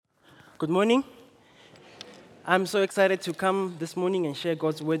Good morning. I'm so excited to come this morning and share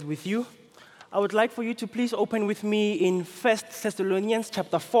God's word with you. I would like for you to please open with me in 1 Thessalonians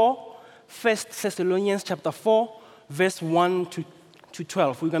chapter 4, 1 Thessalonians chapter 4, verse 1 to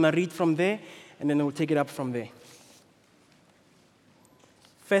 12. We're going to read from there, and then we'll take it up from there.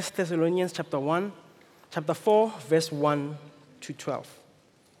 1 Thessalonians chapter 4, verse 1 to 12.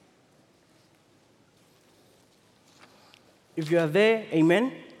 If you are there,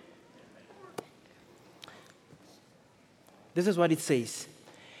 amen. This is what it says.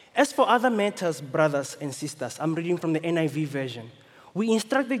 As for other matters, brothers and sisters, I'm reading from the NIV version. We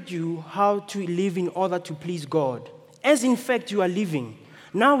instructed you how to live in order to please God, as in fact you are living.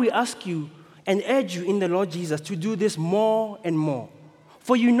 Now we ask you and urge you in the Lord Jesus to do this more and more.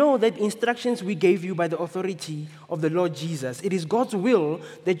 For you know that instructions we gave you by the authority of the Lord Jesus, it is God's will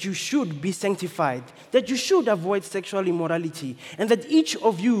that you should be sanctified, that you should avoid sexual immorality, and that each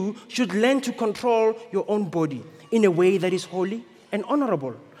of you should learn to control your own body in a way that is holy and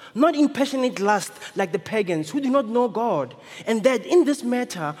honorable, not in passionate lust like the pagans who do not know God, and that in this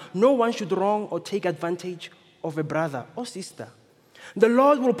matter no one should wrong or take advantage of a brother or sister. The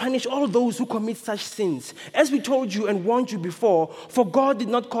Lord will punish all those who commit such sins, as we told you and warned you before, for God did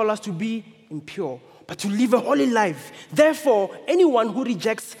not call us to be impure, but to live a holy life. Therefore, anyone who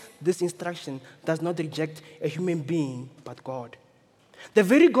rejects this instruction does not reject a human being, but God, the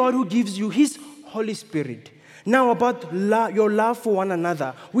very God who gives you His Holy Spirit. Now about your love for one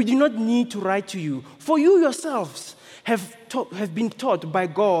another, we do not need to write to you, for you yourselves have been taught by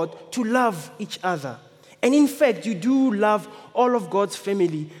God to love each other. And in fact, you do love all of God's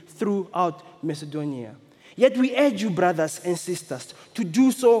family throughout Macedonia. Yet we urge you, brothers and sisters, to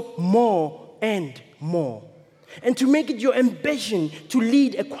do so more and more, and to make it your ambition to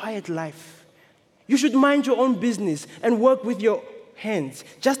lead a quiet life. You should mind your own business and work with your hands,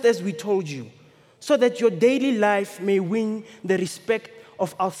 just as we told you, so that your daily life may win the respect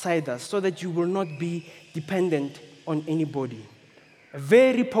of outsiders, so that you will not be dependent on anybody. A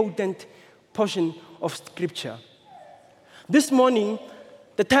very potent portion of Scripture. This morning,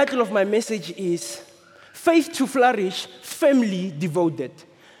 the title of my message is Faith to Flourish, Family Devoted.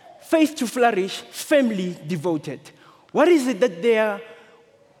 Faith to Flourish, Family Devoted. What is it that they are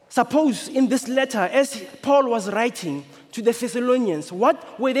supposed in this letter, as Paul was writing to the Thessalonians,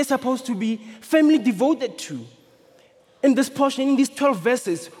 what were they supposed to be family devoted to? In this portion, in these 12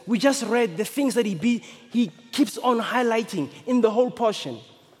 verses, we just read the things that he keeps on highlighting in the whole portion.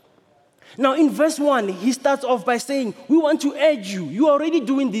 Now, in verse 1, he starts off by saying, we want to urge you. You are already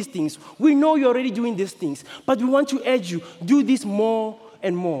doing these things. We know you're already doing these things, but we want to urge you, do this more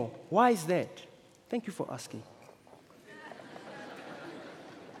and more. Why is that? Thank you for asking.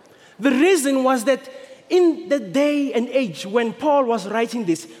 The reason was that in the day and age when Paul was writing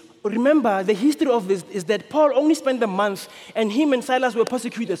this, remember, the history of this is that Paul only spent a month, and him and Silas were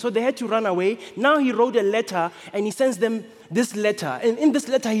persecuted, so they had to run away. Now he wrote a letter, and he sends them this letter. And in this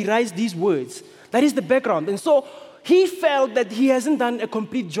letter, he writes these words. That is the background. And so he felt that he hasn't done a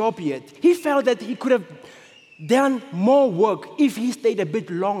complete job yet. He felt that he could have done more work if he stayed a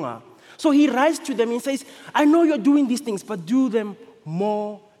bit longer. So he writes to them and says, I know you're doing these things, but do them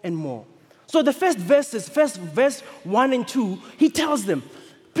more and more. So the first verse 1 and 2, he tells them,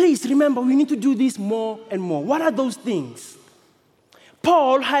 please remember, we need to do this more and more. What are those things?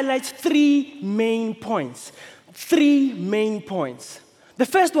 Paul highlights three main points. The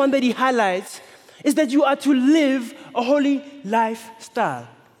first one that he highlights is that you are to live a holy lifestyle.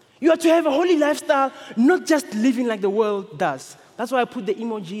 You are to have a holy lifestyle, not just living like the world does. That's why I put the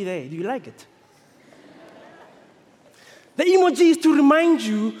emoji there. Do you like it? The emoji is to remind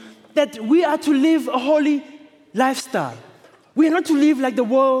you that we are to live a holy lifestyle. We are not to live like the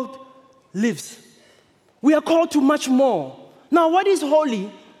world lives. We are called to much more. Now, what does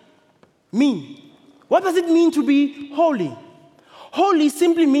holy mean? What does it mean to be holy? Holy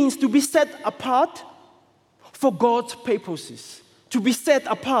simply means to be set apart for God's purposes. To be set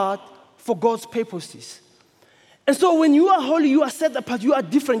apart for God's purposes. And so when you are holy, you are set apart, you are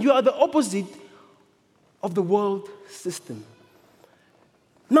different, you are the opposite of the world system.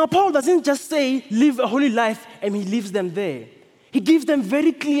 Now, Paul doesn't just say, live a holy life, and he leaves them there. He gives them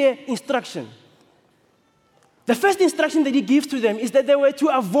very clear instruction. The first instruction that he gives to them is that they were to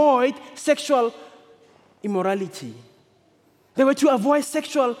avoid sexual immorality. They were to avoid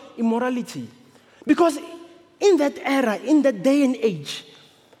sexual immorality. Because in that era, in that day and age,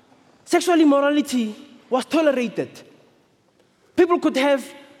 sexual immorality was tolerated. People could have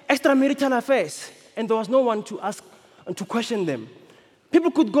extramarital affairs, and there was no one to ask and to question them. People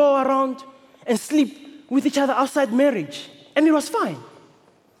could go around and sleep with each other outside marriage, and it was fine.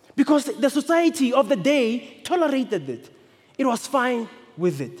 because the society of the day tolerated it. It was fine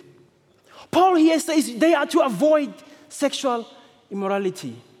with it. Paul here says they are to avoid sexual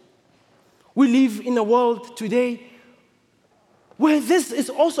immorality. We live in a world today where this is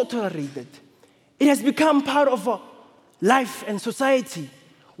also tolerated. It has become part of a life and society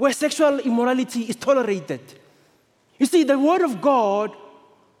where sexual immorality is tolerated. You see, the Word of God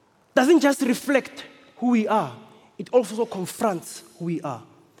doesn't just reflect who we are, it also confronts who we are.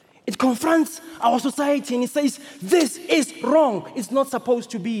 It confronts our society and it says, this is wrong. It's not supposed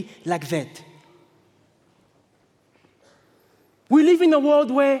to be like that. We live in a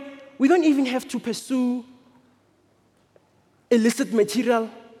world where we don't even have to pursue illicit material.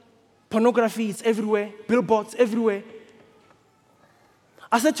 Pornography is everywhere, billboards everywhere.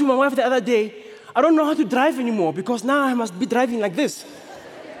 I said to my wife the other day, I don't know how to drive anymore because now I must be driving like this.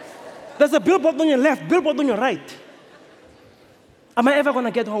 There's a billboard on your left, billboard on your right. Am I ever going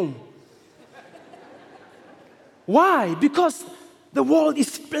to get home? Why? Because the world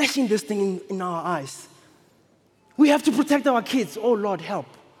is splashing this thing in our eyes. We have to protect our kids. Oh, Lord, help.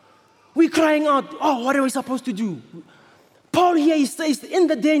 We're crying out, oh, what are we supposed to do? Paul here, he says, in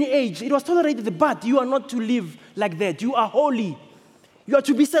the day and age, it was tolerated, but you are not to live like that. You are holy. You are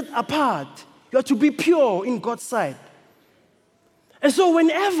to be set apart. You are to be pure in God's sight. And so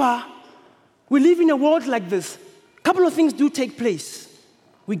whenever we live in a world like this, a couple of things do take place.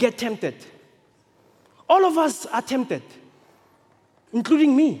 We get tempted. All of us are tempted,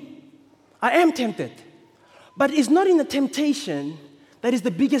 including me. I am tempted. But it's not in the temptation that is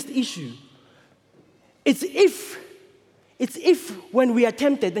the biggest issue. It's if when we are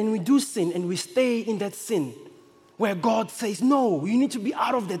tempted and we do sin and we stay in that sin, where God says, no, you need to be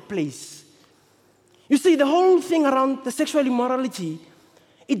out of that place. You see, the whole thing around the sexual immorality,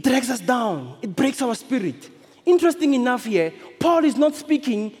 it drags us down. It breaks our spirit. Interesting enough here, Paul is not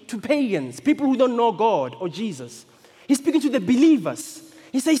speaking to pagans, people who don't know God or Jesus. He's speaking to the believers.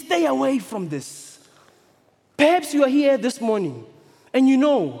 He says, stay away from this. Perhaps you are here this morning and you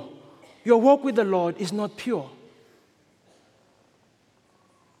know your walk with the Lord is not pure.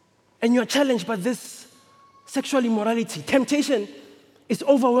 And you're challenged by this sexual immorality. Temptation is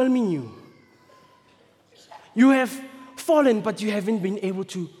overwhelming you. You have fallen, but you haven't been able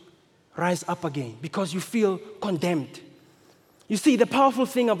to rise up again because you feel condemned. You see, the powerful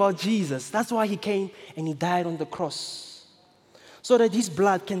thing about Jesus, that's why he came and he died on the cross, so that his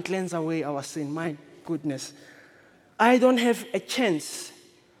blood can cleanse away our sin. My goodness. I don't have a chance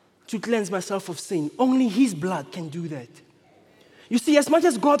to cleanse myself of sin. Only his blood can do that. You see, as much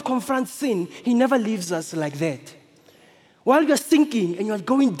as God confronts sin, he never leaves us like that. While you're sinking and you're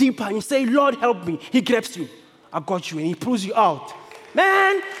going deeper and you say, Lord, help me, he grabs you. I got you, and he pulls you out.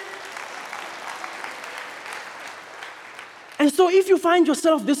 Man! And so if you find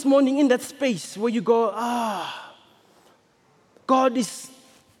yourself this morning in that space where you go, God is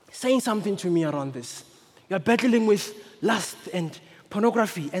saying something to me around this. You're battling with lust and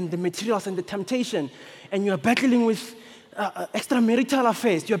pornography and the materials and the temptation, and you're battling with extramarital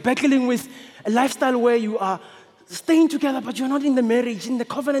affairs. You're battling with a lifestyle where you are staying together, but you're not in the marriage, in the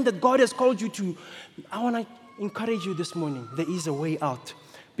covenant that God has called you to. I want to encourage you this morning. There is a way out,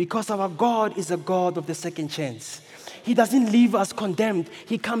 because our God is a God of the second chance. He doesn't leave us condemned.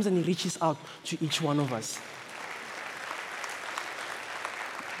 He comes and he reaches out to each one of us.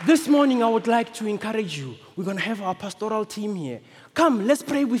 This morning, I would like to encourage you. We're going to have our pastoral team here. Come, let's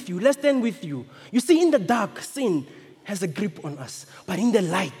pray with you. Let's stand with you. You see, in the dark, sin has a grip on us. But in the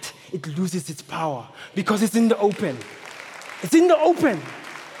light, it loses its power because it's in the open. It's in the open.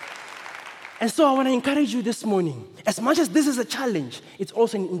 And so I want to encourage you this morning. As much as this is a challenge, it's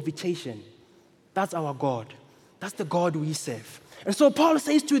also an invitation. That's our God. That's the God we serve. And so Paul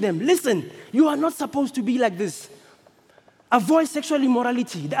says to them, listen, you are not supposed to be like this. Avoid sexual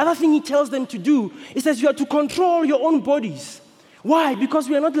immorality. The other thing he tells them to do, he says you are to control your own bodies. Why? Because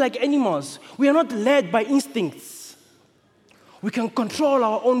we are not like animals. We are not led by instincts. We can control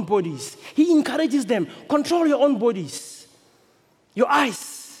our own bodies. He encourages them, control your own bodies. Your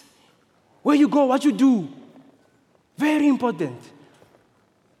eyes, where you go, what you do. Very important.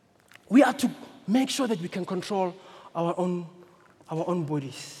 We are to make sure that we can control our own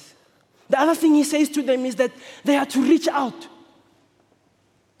bodies. The other thing he says to them is that they are to reach out.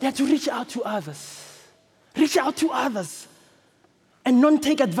 They are to reach out to others. Reach out to others and not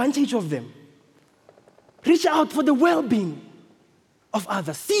take advantage of them. Reach out for the well-being of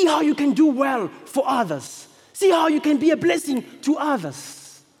others. See how you can do well for others. See how you can be a blessing to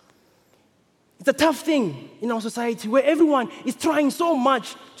others. It's a tough thing in our society where everyone is trying so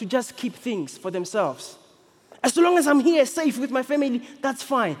much to just keep things for themselves. As long as I'm here safe with my family, that's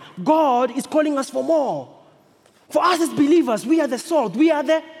fine. God is calling us for more. For us as believers, we are the salt. We are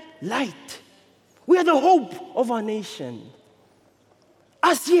the light. We are the hope of our nation.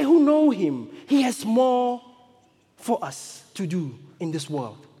 Us here who know him, he has more for us to do in this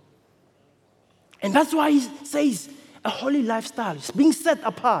world. And that's why he says a holy lifestyle is being set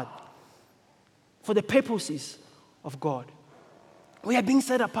apart for the purposes of God. We are being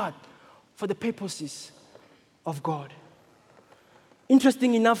set apart for the purposes of God.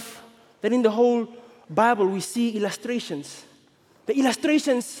 Interesting enough that in the whole Bible we see illustrations. The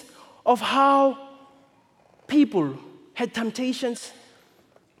illustrations of how people had temptations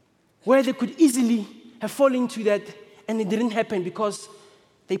where they could easily have fallen into that, and it didn't happen because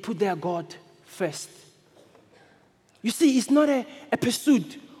they put their God first. You see, it's not a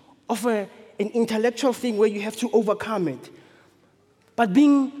pursuit of an intellectual thing where you have to overcome it. But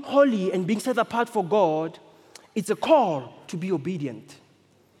being holy and being set apart for God, it's a call to be obedient.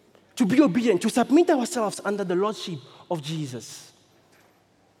 To be obedient, to submit ourselves under the lordship of Jesus.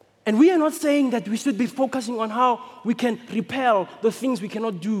 And we are not saying that we should be focusing on how we can repel the things we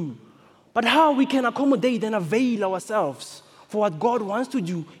cannot do, but how we can accommodate and avail ourselves for what God wants to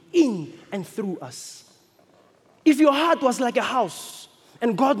do in and through us. If your heart was like a house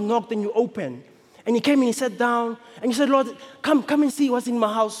and God knocked and you opened, and he came and he sat down and you said, Lord, come and see what's in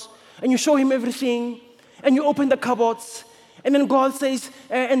my house, and you show him everything, and you open the cupboards, and then God says,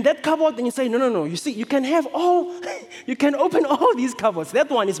 and that cupboard, and you say, no, you see, you can have all, you can open all these cupboards. That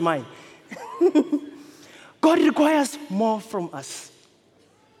one is mine. God requires more from us.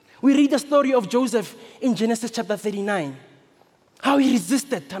 We read the story of Joseph in Genesis chapter 39, how he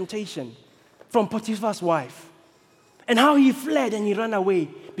resisted temptation from Potiphar's wife, and how he fled and he ran away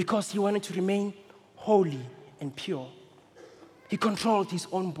because he wanted to remain holy and pure. He controlled his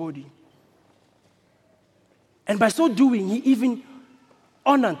own body. And by so doing, he even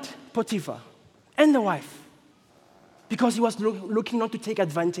honored Potiphar and the wife because he was looking not to take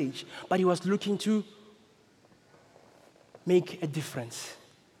advantage, but he was looking to make a difference,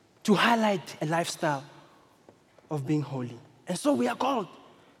 to highlight a lifestyle of being holy. And so we are called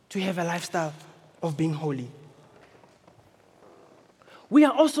to have a lifestyle of being holy. We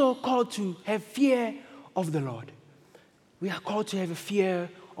are also called to have fear of the Lord. We are called to have a fear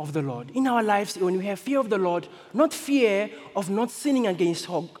of the Lord. In our lives, when we have fear of the Lord, not fear of not sinning against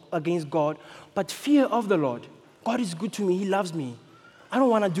God, but fear of the Lord. God is good to me. He loves me. I don't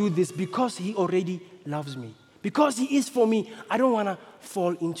want to do this because he already loves me. Because he is for me, I don't want to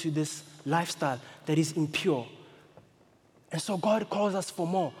fall into this lifestyle that is impure. And so God calls us for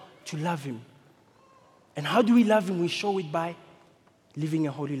more, to love him. And how do we love him? We show it by living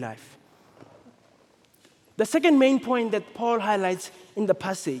a holy life. The second main point that Paul highlights in the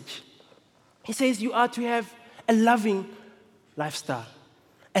passage, he says you are to have a loving lifestyle.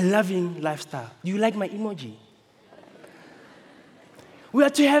 A loving lifestyle. Do you like my emoji? We are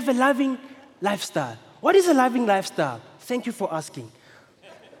to have a loving lifestyle. What is a loving lifestyle? Thank you for asking.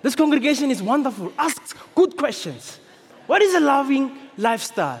 This congregation is wonderful. Asks good questions. What is a loving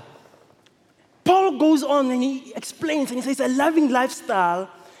lifestyle? Paul goes on and he explains and he says a loving lifestyle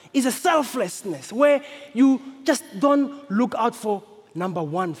is a selflessness where you just don't look out for number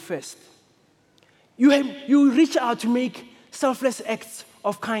one first. You reach out to make selfless acts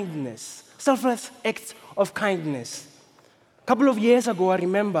of kindness. Selfless acts of kindness. A couple of years ago, I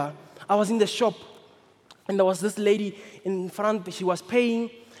remember, I was in the shop and there was this lady in front. She was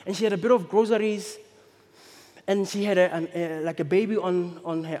paying and she had a bit of groceries and she had like a baby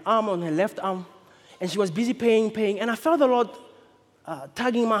on her arm, on her left arm, and she was busy paying. And I felt the Lord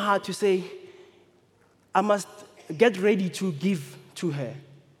tugging my heart to say, I must get ready to give to her.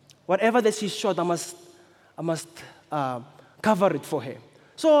 Whatever that she's short, I must cover it for her.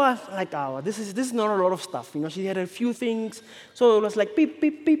 So I was like, this is not a lot of stuff. You know, she had a few things. So it was like beep,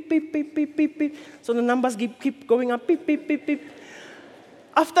 beep, beep, beep, beep, beep, beep, beep. So the numbers keep going up, beep, beep, beep, beep.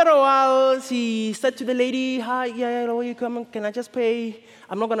 After a while, she said to the lady, hi, yeah, you come, can I just pay?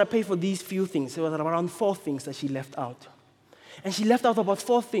 I'm not going to pay for these few things. It was around 4 things that she left out. And she left out about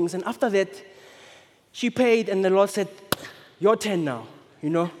 4 things. And after that, she paid, and the Lord said, your turn now, you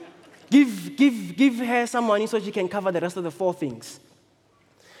know. Give her some money so she can cover the rest of the 4 things.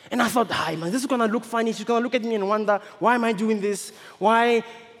 And I thought, hi, man, this is going to look funny. She's going to look at me and wonder, why am I doing this? Why?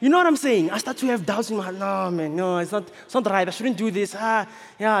 You know what I'm saying? I start to have doubts in my heart. No, man, no, it's not right. I shouldn't do this.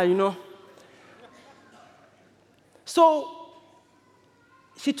 Yeah, you know. So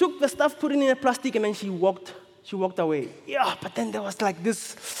she took the stuff, put it in a plastic, and then she walked away. Yeah, but then there was like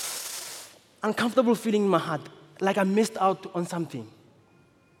this uncomfortable feeling in my heart, like I missed out on something.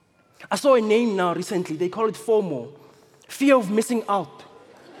 I saw a name now recently. They call it FOMO, fear of missing out.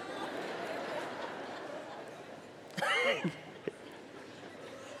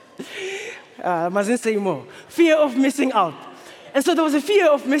 I mustn't say more. Fear of missing out. And so there was a fear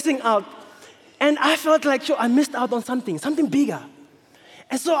of missing out. And I felt like, sure, I missed out on something bigger.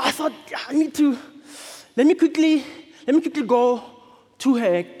 And so I thought, let me quickly go to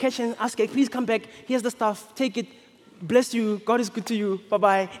her, catch her and ask her, please come back. Here's the stuff. Take it. Bless you. God is good to you.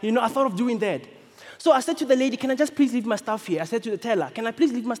 Bye-bye. I thought of doing that. So I said to the lady, can I just please leave my stuff here? I said to the teller, can I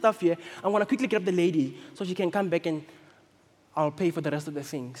please leave my stuff here? I want to quickly grab the lady so she can come back and I'll pay for the rest of the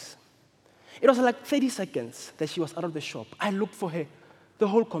things. It was like 30 seconds that she was out of the shop. I looked for her, the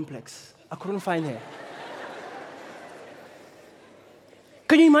whole complex. I couldn't find her.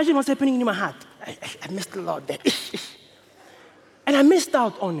 Can you imagine what's happening in my heart? I missed a lot there. And I missed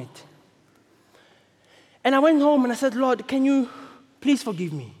out on it. And I went home and I said, Lord, can you please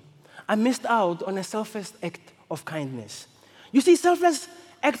forgive me? I missed out on a selfless act of kindness. You see, selfless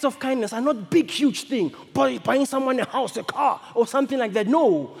acts of kindness are not big, huge things, buying someone a house, a car, or something like that.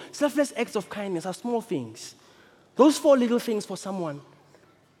 No, selfless acts of kindness are small things. Those 4 little things for someone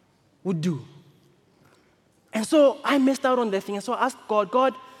would do. And so I missed out on that thing. And so I asked God,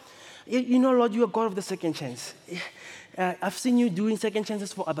 Lord, you are God of the second chance. I've seen you doing second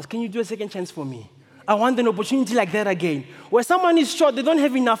chances for others. Can you do a second chance for me? I want an opportunity like that again, where someone is short, they don't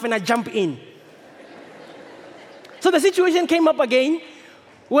have enough, and I jump in. So the situation came up again,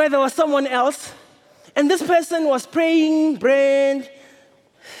 where there was someone else, and this person was praying, bread,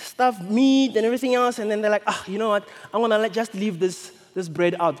 stuff, meat, and everything else, and then they're like, you know what, I want to just leave this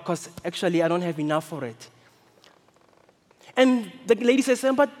bread out, because actually I don't have enough for it. And the lady says,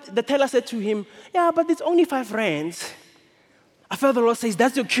 but the teller said to him, yeah, but it's only 5 rands. I felt the Lord says,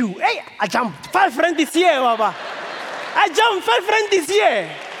 that's your cue. Hey, I jumped. 5 rand this year, Baba. I jumped 5 rand this year.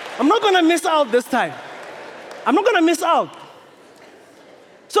 I'm not going to miss out this time. I'm not going to miss out.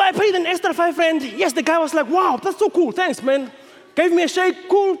 So I paid an extra 5 rand. Yes, the guy was like, wow, that's so cool. Thanks, man. Gave me a shake.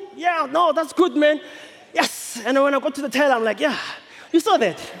 Cool. Yeah, no, that's good, man. Yes. And when I got to the teller, I'm like, yeah, you saw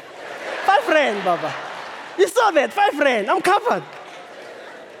that. 5 rand, Baba. You saw that. 5 rand. I'm covered.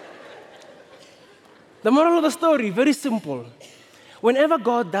 The moral of the story, very simple. Whenever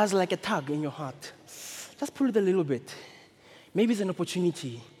God does like a tug in your heart, just pull it a little bit. Maybe it's an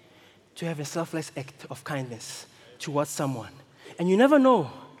opportunity to have a selfless act of kindness towards someone. And you never know.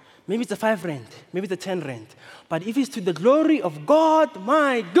 Maybe it's a 5 rand, maybe it's a 10 rand. But if it's to the glory of God,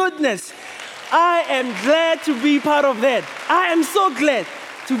 my goodness, I am glad to be part of that. I am so glad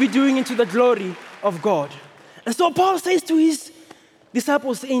to be doing it to the glory of God. And so Paul says to his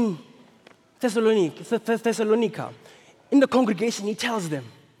disciples in Thessalonica, in the congregation, he tells them,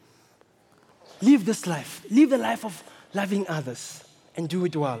 live this life. Live the life of loving others and do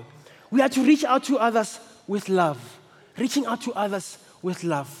it well. We are to reach out to others with love. Reaching out to others with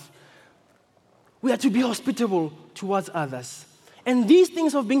love. We are to be hospitable towards others. And these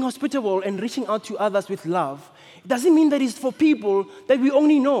things of being hospitable and reaching out to others with love, it doesn't mean that it's for people that we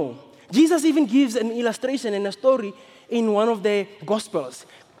only know. Jesus even gives an illustration and a story in one of the Gospels.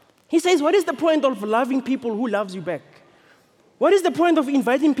 He says, what is the point of loving people who loves you back? What is the point of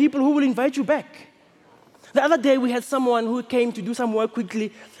inviting people who will invite you back? The other day, we had someone who came to do some work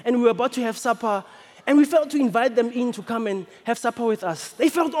quickly, and we were about to have supper, and we felt to invite them in to come and have supper with us. They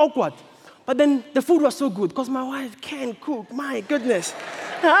felt awkward, but then the food was so good, because my wife can cook, my goodness.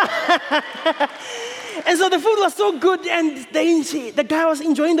 And so the food was so good, and the guy was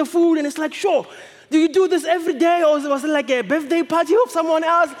enjoying the food, and it's like, sure, do you do this every day, or was it like a birthday party of someone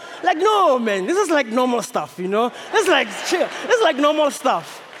else? Like, no, man, this is like normal stuff, This is like chill. This is like normal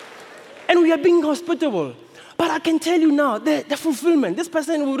stuff. And we are being hospitable. But I can tell you now, the fulfillment, this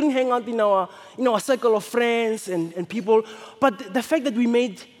person wouldn't hang out in our circle of friends and people, but the fact that we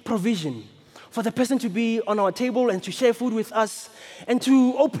made provision for the person to be on our table and to share food with us, and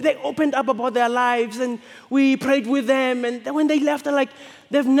they opened up about their lives, and we prayed with them, and when they left,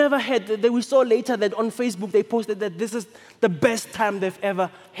 they've never had, we saw later that on Facebook they posted that this is the best time they've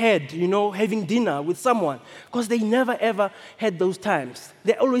ever had, having dinner with someone, because they never ever had those times.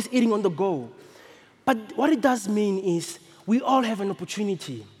 They're always eating on the go. But what it does mean is we all have an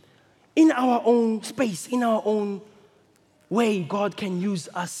opportunity in our own space, in our own way. God can use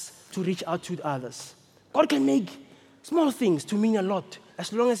us to reach out to others. God can make small things to mean a lot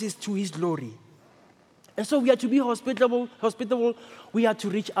as long as it's to His glory. And so we are to be hospitable. We are to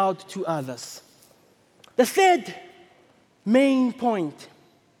reach out to others. The third main point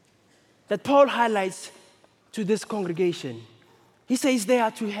that Paul highlights to this congregation, he says they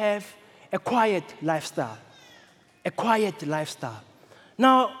are to have a quiet lifestyle. A quiet lifestyle.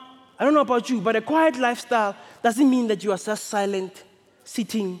 Now, I don't know about you, but a quiet lifestyle doesn't mean that you are just silent,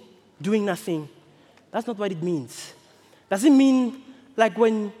 sitting, doing nothing. That's not what it means. Doesn't mean like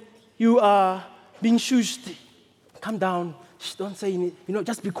when you are being shushed, calm down, don't say anything,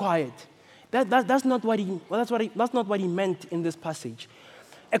 just be quiet. That's not what he meant in this passage.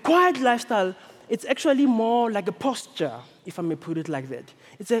 A quiet lifestyle, it's actually more like a posture, if I may put it like that.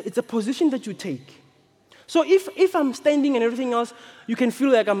 It's a position that you take. So if I'm standing and everything else, you can feel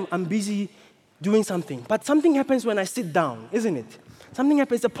like I'm busy doing something. But something happens when I sit down, isn't it? Something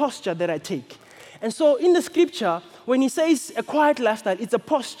happens, a posture that I take. And so in the scripture, when he says a quiet lifestyle, it's a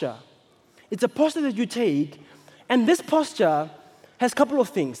posture. It's a posture that you take. And this posture has a couple of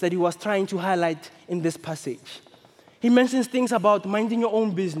things that he was trying to highlight in this passage. He mentions things about minding your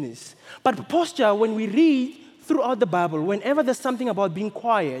own business. But posture, when we read throughout the Bible, whenever there's something about being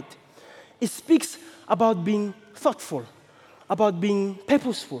quiet, it speaks about being thoughtful, about being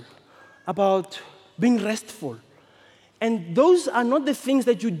purposeful, about being restful. And those are not the things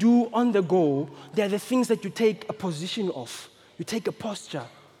that you do on the go. They are the things that you take a position of. You take a posture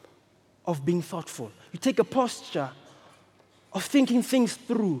of being thoughtful. You take a posture of thinking things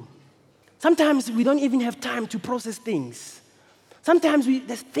through. Sometimes we don't even have time to process things. Sometimes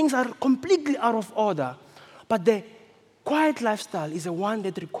things are completely out of order. But the quiet lifestyle is the one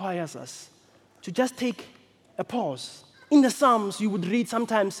that requires us to just take a pause. In the Psalms, you would read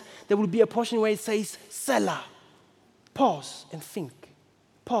sometimes there will be a portion where it says, Selah. Pause and think.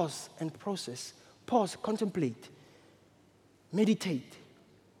 Pause and process. Pause, contemplate. Meditate.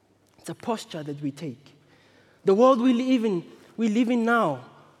 It's a posture that we take. The world we live in now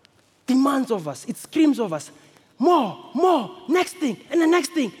demands of us. It screams of us. More, next thing, and the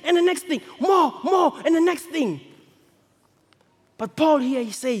next thing, and the next thing. More, and the next thing. But Paul here,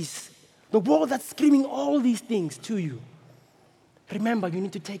 he says, the world that's screaming all these things to you. Remember, you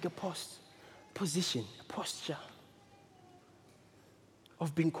need to take a position, a posture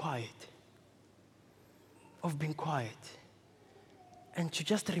of being quiet. Of being quiet. And to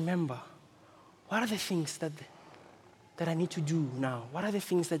just remember, what are the things that I need to do now? What are the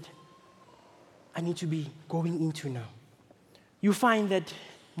things that I need to be going into now? You find that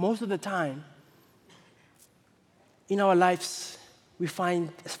most of the time in our lives, we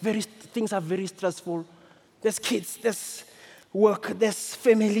find things are very stressful. There's kids, there's work, there's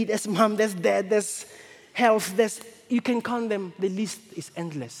family, there's mom, there's dad, there's health, you can count them. The list is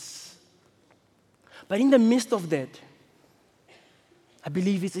endless. But in the midst of that, I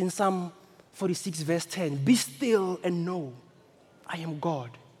believe it's in Psalm 46, verse 10, be still and know I am God.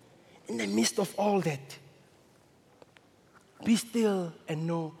 In the midst of all that, be still and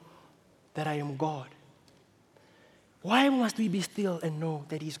know that I am God. Why must we be still and know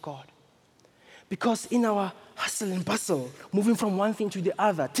that He's God? Because in our hustle and bustle, moving from one thing to the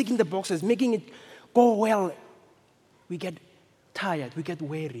other, ticking the boxes, making it go well, we get tired, we get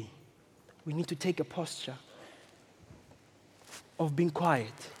weary. We need to take a posture of being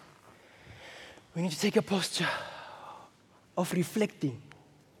quiet. We need to take a posture of reflecting.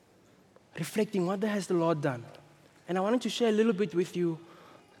 Reflecting, what has the Lord done? And I wanted to share a little bit with you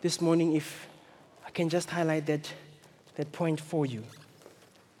this morning, if I can just highlight that point for you.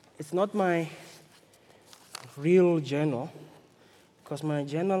 It's not my real journal, because my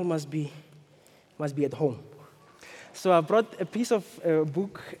journal must be at home. So I brought a piece of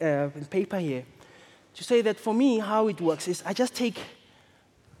book and paper here to say that for me, how it works is I just take,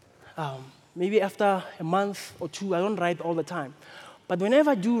 maybe after a month or two, I don't write all the time, but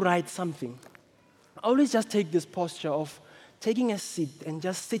whenever I do write something, I always just take this posture of taking a seat and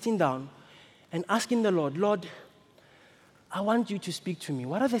just sitting down and asking the Lord, I want you to speak to me.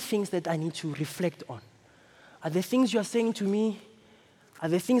 What are the things that I need to reflect on? Are there things you are saying to me? Are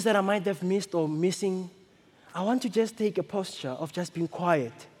there things that I might have missed or missing? I want to just take a posture of just being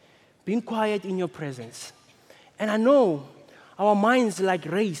quiet in your presence. And I know our minds like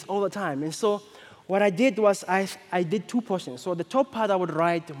race all the time. And so what I did was I did two portions. So the top part, I would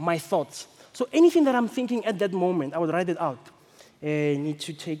write my thoughts. So anything that I'm thinking at that moment, I would write it out. Need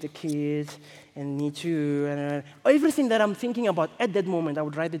to take the kids, and need to, everything that I'm thinking about at that moment, I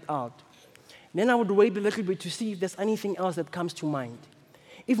would write it out. Then I would wait a little bit to see if there's anything else that comes to mind.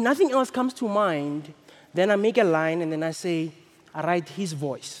 If nothing else comes to mind, then I make a line, and then I write His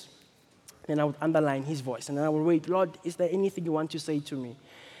voice. Then I would underline His voice, and then I would wait, Lord, is there anything you want to say to me?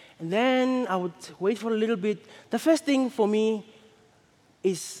 And then I would wait for a little bit. The first thing for me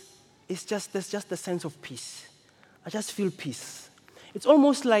is just the sense of peace. I just feel peace. It's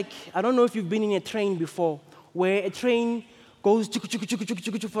almost like, I don't know if you've been in a train before, where a train goes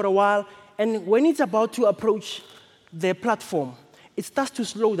for a while, and when it's about to approach the platform, it starts to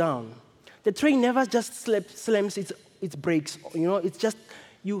slow down. The train never just slams its brakes. It's just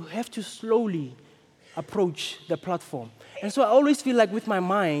you have to slowly approach the platform. And so I always feel like with my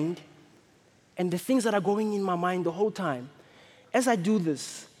mind and the things that are going in my mind the whole time, as I do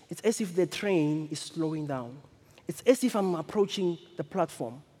this, it's as if the train is slowing down. It's as if I'm approaching the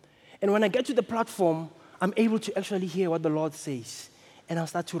platform. And when I get to the platform, I'm able to actually hear what the Lord says. And I'll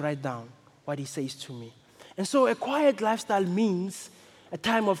start to write down what He says to me. And so a quiet lifestyle means a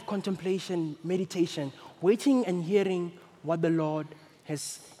time of contemplation, meditation, waiting and hearing what the Lord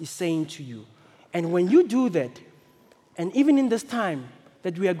is saying to you. And when you do that, and even in this time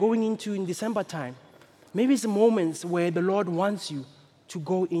that we are going into in December time, maybe it's moments where the Lord wants you to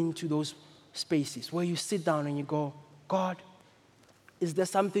go into those spaces where you sit down and you go, God, is there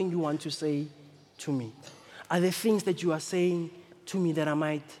something you want to say to me? Are there things that you are saying to me that I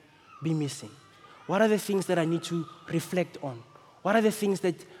might be missing? What are the things that I need to reflect on? What are the things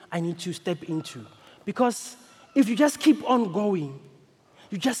that I need to step into? Because if you just keep on going,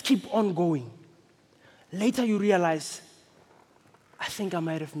 later you realize, I think I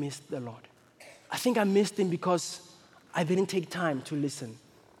might have missed the Lord. I think I missed Him because I didn't take time to listen.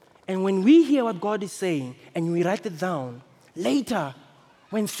 And when we hear what God is saying and we write it down, later,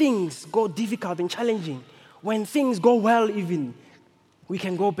 when things go difficult and challenging, when things go well even, we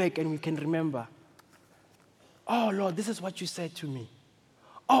can go back and we can remember, oh Lord, this is what you said to me.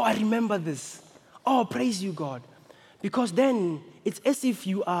 Oh, I remember this. Oh, praise you, God. Because then it's as if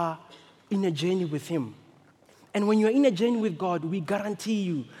you are in a journey with Him. And when you're in a journey with God, we guarantee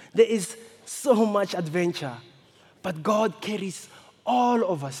you there is so much adventure. But God carries all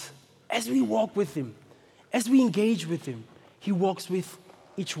of us as we walk with Him, as we engage with Him. He walks with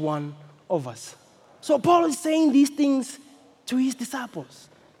each one of us. So Paul is saying these things to his disciples,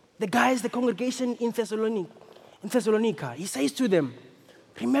 the guys, the congregation in Thessalonica. He says to them,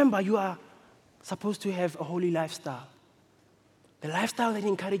 remember, you are supposed to have a holy lifestyle. The lifestyle that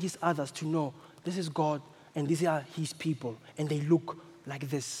encourages others to know this is God and these are His people and they look like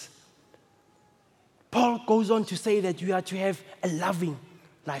this. Paul goes on to say that you are to have a loving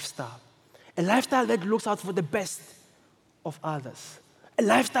lifestyle. A lifestyle that looks out for the best of others. A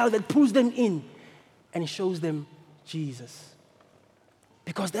lifestyle that pulls them in and shows them Jesus.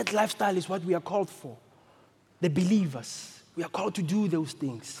 Because that lifestyle is what we are called for. The believers. We are called to do those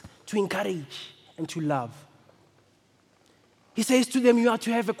things, to encourage and to love. He says to them, you are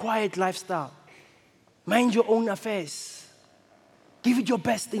to have a quiet lifestyle. Mind your own affairs. Give it your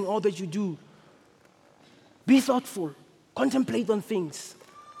best in all that you do. Be thoughtful. Contemplate on things.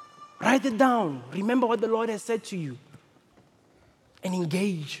 Write it down. Remember what the Lord has said to you. And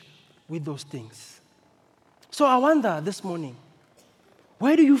engage with those things. So I wonder this morning,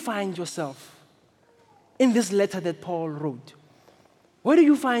 where do you find yourself in this letter that Paul wrote? Where do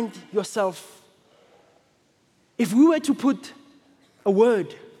you find yourself? If we were to put a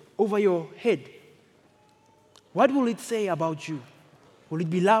word over your head, what will it say about you? Will it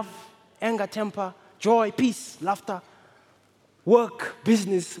be love, anger, temper, joy, peace, laughter, work,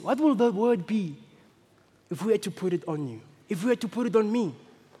 business? What will the word be if we were to put it on you? If we were to put it on me,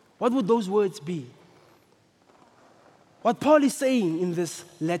 what would those words be? What Paul is saying in this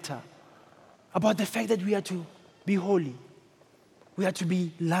letter about the fact that we are to be holy, we are to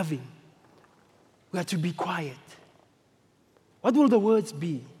be loving, we are to be quiet. What will the words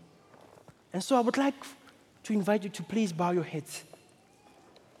be? And so I would like to invite you to please bow your heads.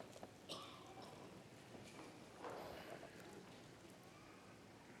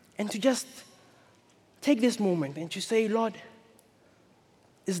 And to just take this moment and to say, Lord,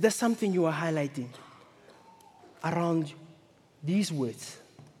 is there something you are highlighting around these words?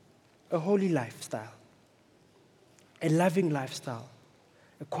 A holy lifestyle, a loving lifestyle,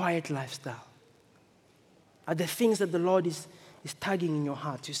 a quiet lifestyle. Are there things that the Lord is tugging in your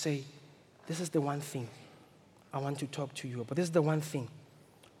heart to say, this is the one thing I want to talk to you about. This is the one thing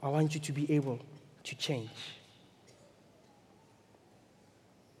I want you to be able to change.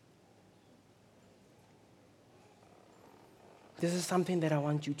 This is something that I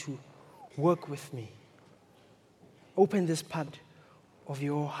want you to work with me. Open this part of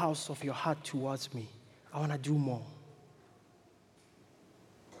your house, of your heart towards me. I want to do more.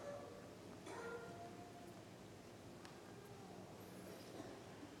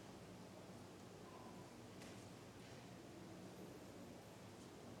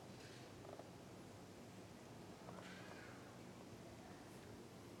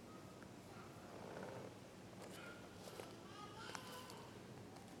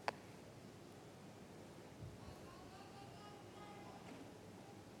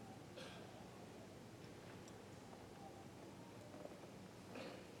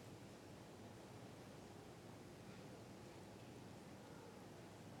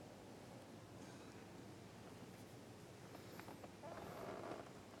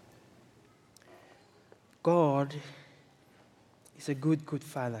 God is a good, good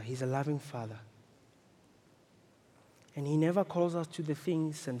Father. He's a loving Father. And He never calls us to the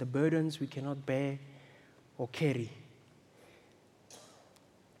things and the burdens we cannot bear or carry.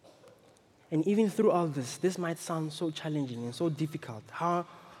 And even through all this might sound so challenging and so difficult. How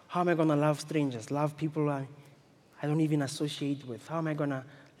am I going to love strangers, love people I don't even associate with? How am I going to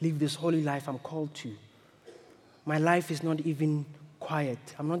live this holy life I'm called to? My life is not even quiet.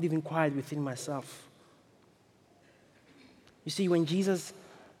 I'm not even quiet within myself. You see, when Jesus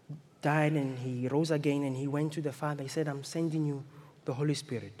died and He rose again and He went to the Father, He said, I'm sending you the Holy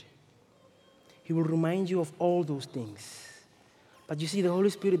Spirit. He will remind you of all those things. But you see, the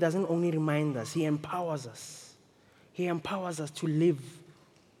Holy Spirit doesn't only remind us, He empowers us. He empowers us to live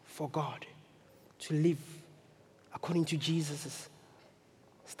for God, to live according to Jesus'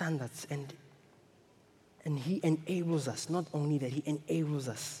 standards. And He enables us, not only that, He enables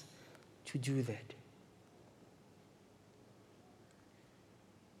us to do that.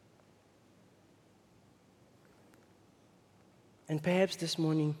 And perhaps this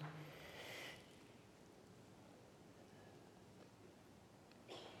morning,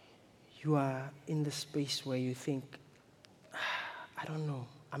 you are in the space where you think, I don't know,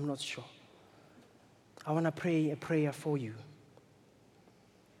 I'm not sure. I want to pray a prayer for you.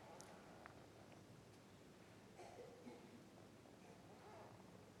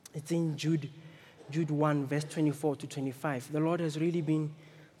 It's in Jude 1, verse 24 to 25. The Lord has really been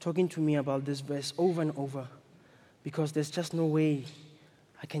talking to me about this verse over and over, because there's just no way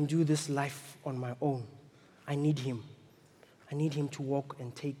I can do this life on my own. I need Him. I need Him to walk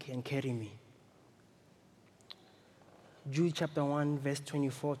and take and carry me. Jude chapter 1, verse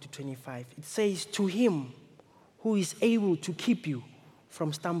 24 to 25. It says, to Him who is able to keep you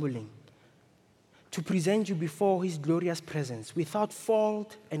from stumbling, to present you before His glorious presence without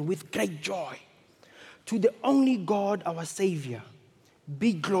fault and with great joy. To the only God, our Savior,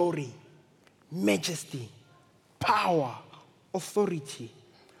 be glory, majesty, power, authority,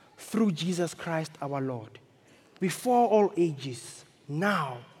 through Jesus Christ our Lord, before all ages,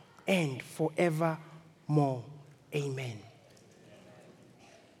 now and forevermore. Amen.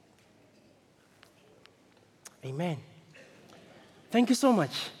 Amen. Thank you so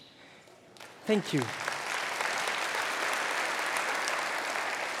much. Thank you.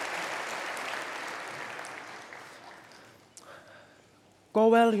 Go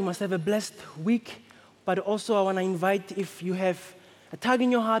well. You must have a blessed week. But also I want to invite, if you have a tug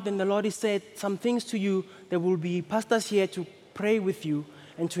in your heart and the Lord has said some things to you, there will be pastors here to pray with you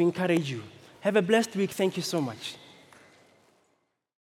and to encourage you. Have a blessed week. Thank you so much.